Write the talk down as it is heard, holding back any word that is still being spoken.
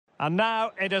And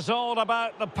now it is all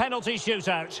about the penalty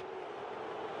shootout.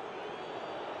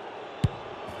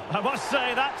 I must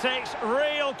say, that takes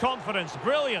real confidence.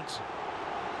 Brilliant.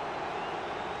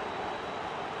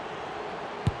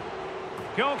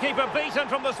 Goalkeeper beaten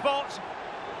from the spot.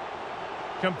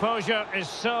 Composure is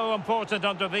so important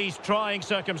under these trying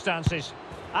circumstances.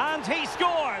 And he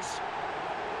scores!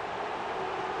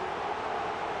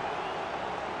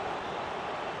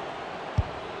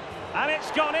 And it's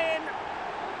gone in.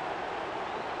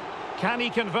 Can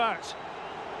he convert?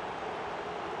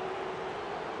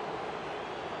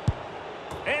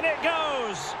 In it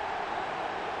goes!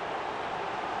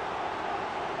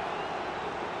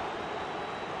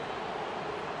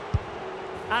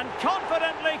 And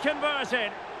confidently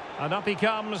converted. And up he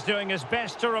comes, doing his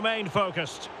best to remain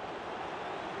focused.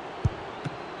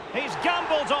 He's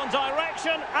gambled on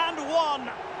direction and won.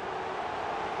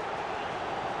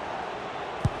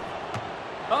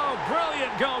 Oh,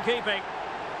 brilliant goalkeeping.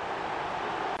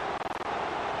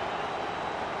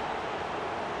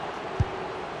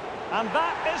 And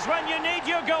that is when you need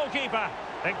your goalkeeper.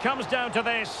 It comes down to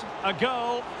this, a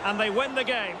goal, and they win the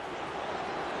game.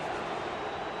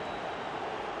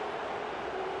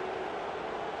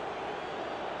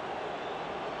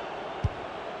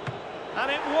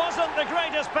 And it wasn't the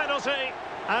greatest penalty,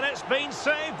 and it's been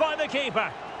saved by the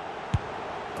keeper.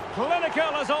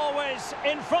 Clinical as always,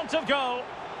 in front of goal.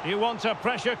 You want a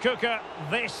pressure cooker,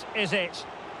 this is it.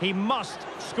 He must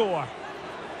score.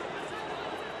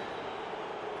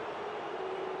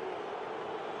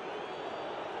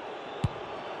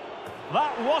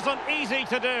 That wasn't easy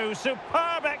to do.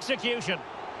 Superb execution.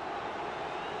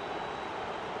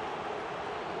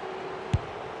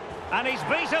 And he's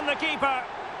beaten the keeper.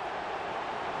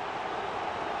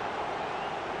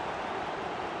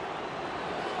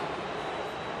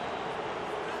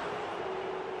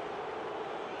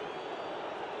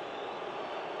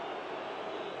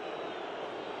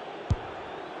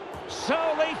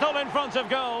 So lethal in front of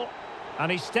goal. And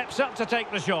he steps up to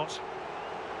take the shot.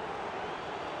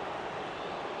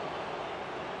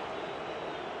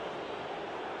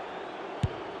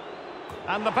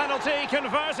 And the penalty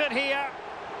converted here.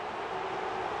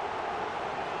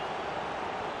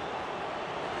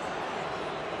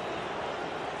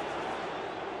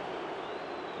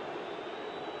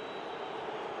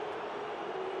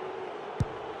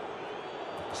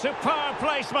 Superb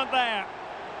placement there.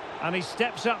 And he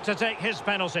steps up to take his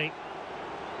penalty.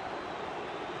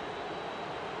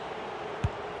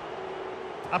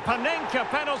 A Panenka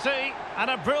penalty and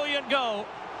a brilliant goal.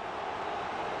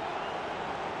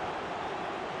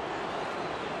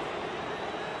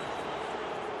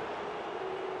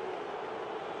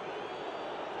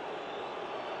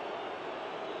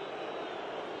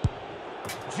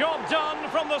 Job done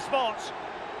from the spot.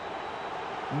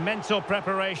 Mental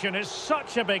preparation is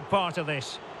such a big part of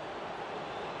this.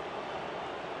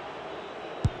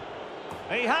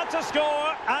 He had to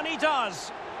score, and he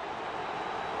does.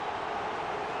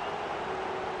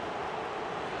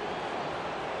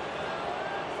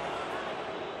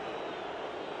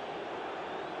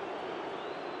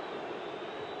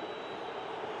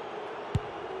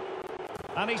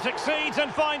 And he succeeds in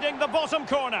finding the bottom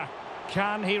corner.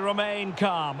 Can he remain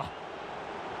calm?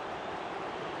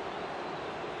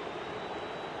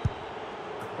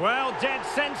 Well, dead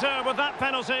centre with that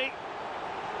penalty.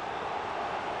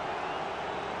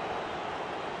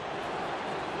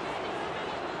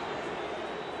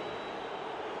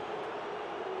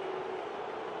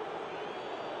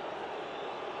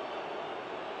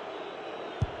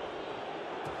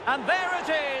 And there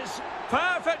it is,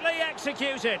 perfectly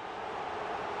executed.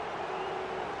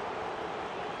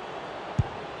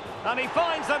 And he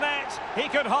finds the net, he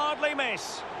could hardly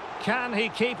miss. Can he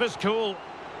keep his cool?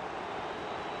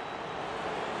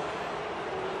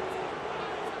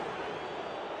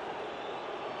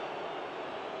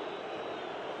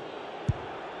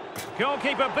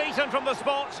 Goalkeeper beaten from the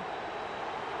spot.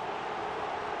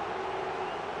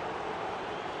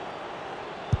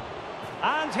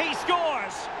 And he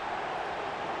scores!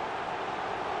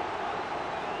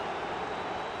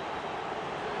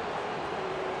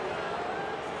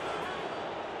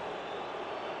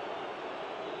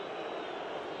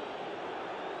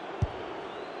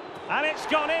 And it's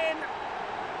gone in.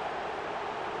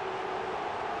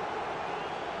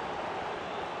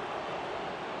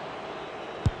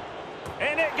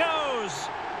 In it goes.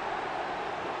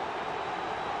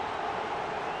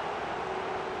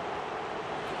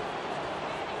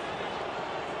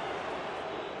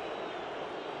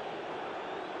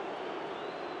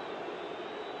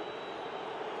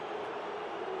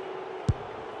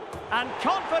 And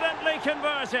confidently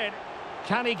converted.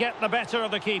 Can he get the better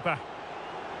of the keeper?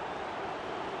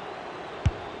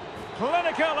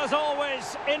 Clinical as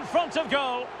always, in front of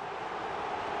goal.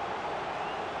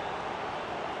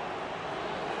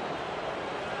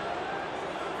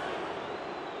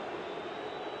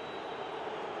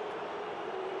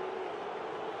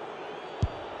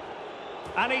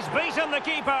 And he's beaten the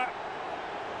keeper.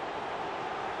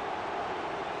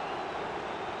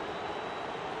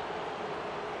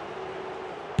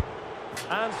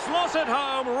 And slotted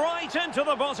home right into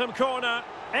the bottom corner.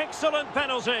 Excellent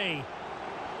penalty.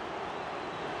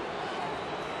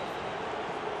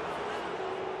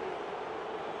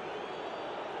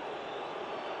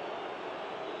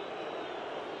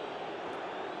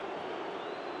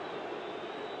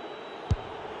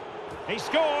 He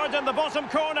scored in the bottom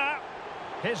corner.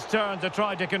 His turn to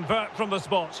try to convert from the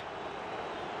spot.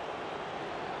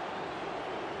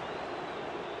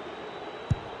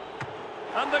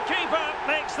 And the keeper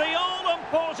makes the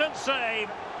all-important save.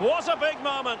 What a big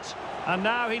moment. And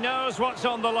now he knows what's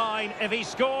on the line. If he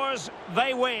scores,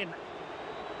 they win.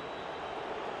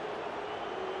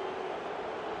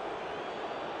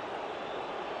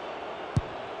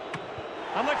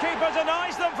 And the keeper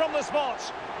denies them from the spot.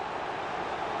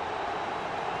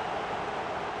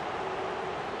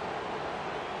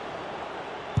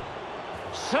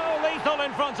 So lethal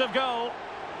in front of goal.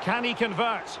 Can he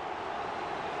convert?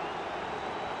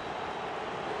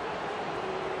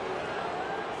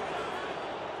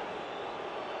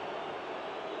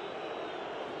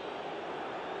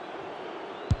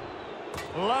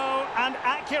 Low and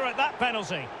accurate, that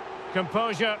penalty.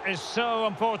 Composure is so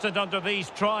important under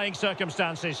these trying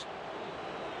circumstances.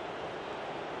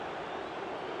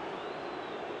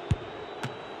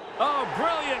 Oh,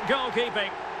 brilliant goalkeeping.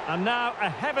 And now a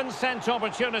heaven-sent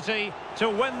opportunity to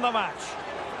win the match.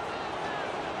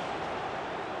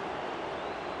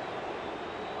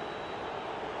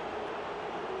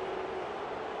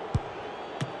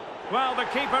 Well, the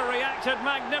keeper reacted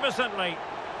magnificently.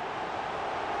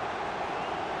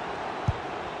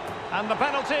 And the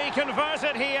penalty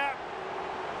converted here.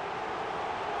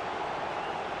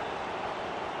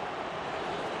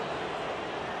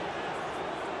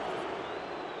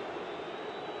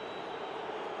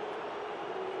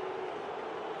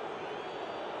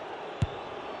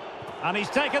 And he's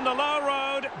taken the low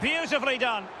road. Beautifully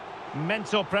done.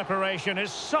 Mental preparation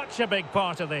is such a big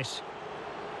part of this.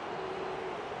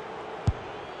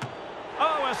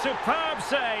 Oh, a superb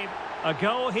save. A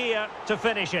goal here to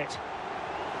finish it.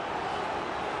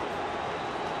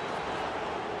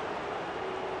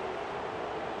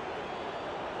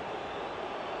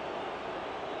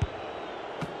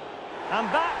 And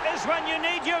that is when you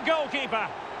need your goalkeeper.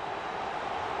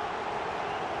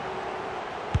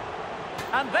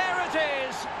 And there it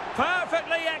is,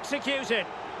 perfectly executed.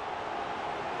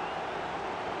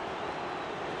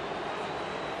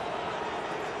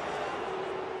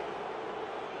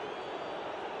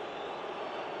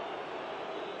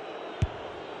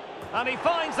 And he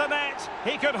finds the net,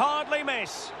 he could hardly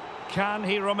miss. Can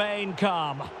he remain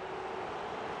calm?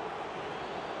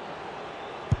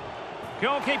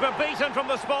 Goalkeeper beaten from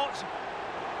the spot.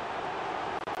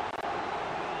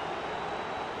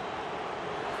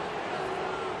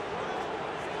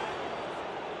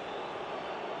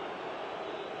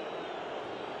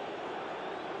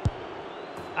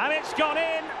 And it's gone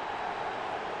in.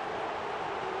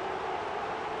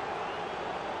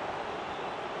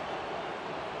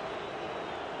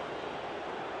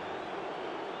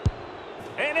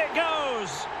 In it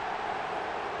goes.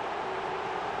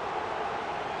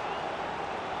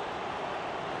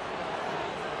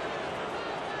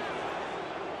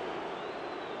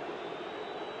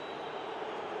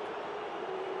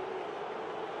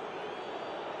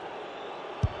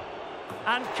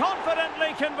 And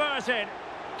confidently converted.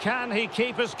 Can he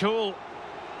keep his cool?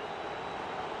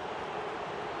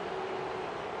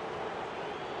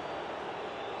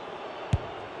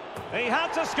 He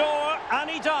had to score, and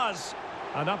he does.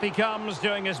 And up he comes,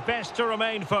 doing his best to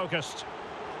remain focused.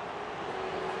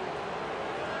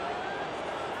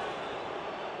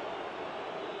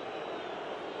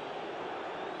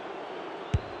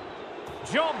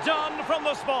 Job done from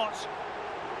the spot.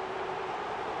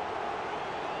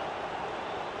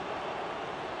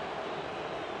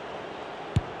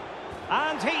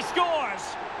 And he scores.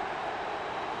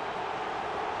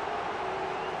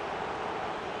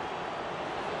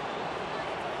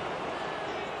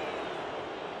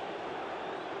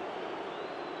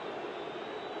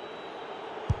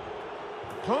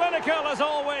 Clinical as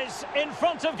always, in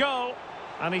front of goal.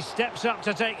 And he steps up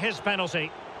to take his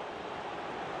penalty.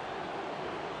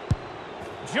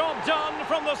 Job done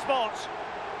from the spot.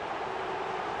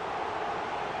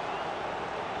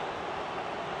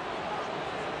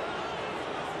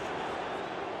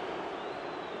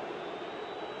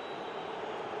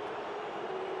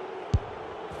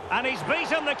 And he's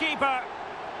beaten the keeper.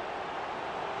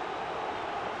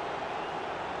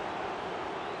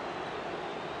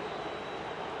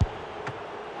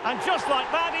 And just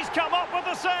like that, he's come up with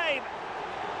the save.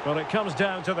 Well, it comes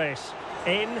down to this.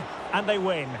 In, and they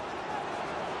win.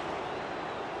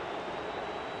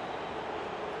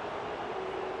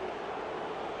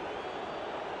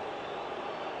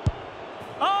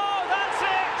 Oh, that's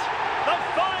it! The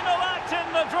final act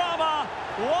in the drama.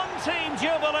 One team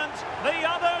jubilant, the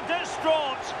other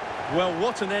distraught. Well,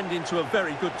 what an ending to a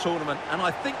very good tournament, and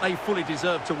I think they fully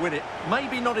deserve to win it.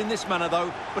 Maybe not in this manner,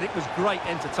 though, but it was great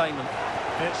entertainment.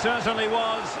 It certainly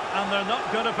was, and they're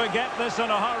not going to forget this in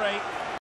a hurry.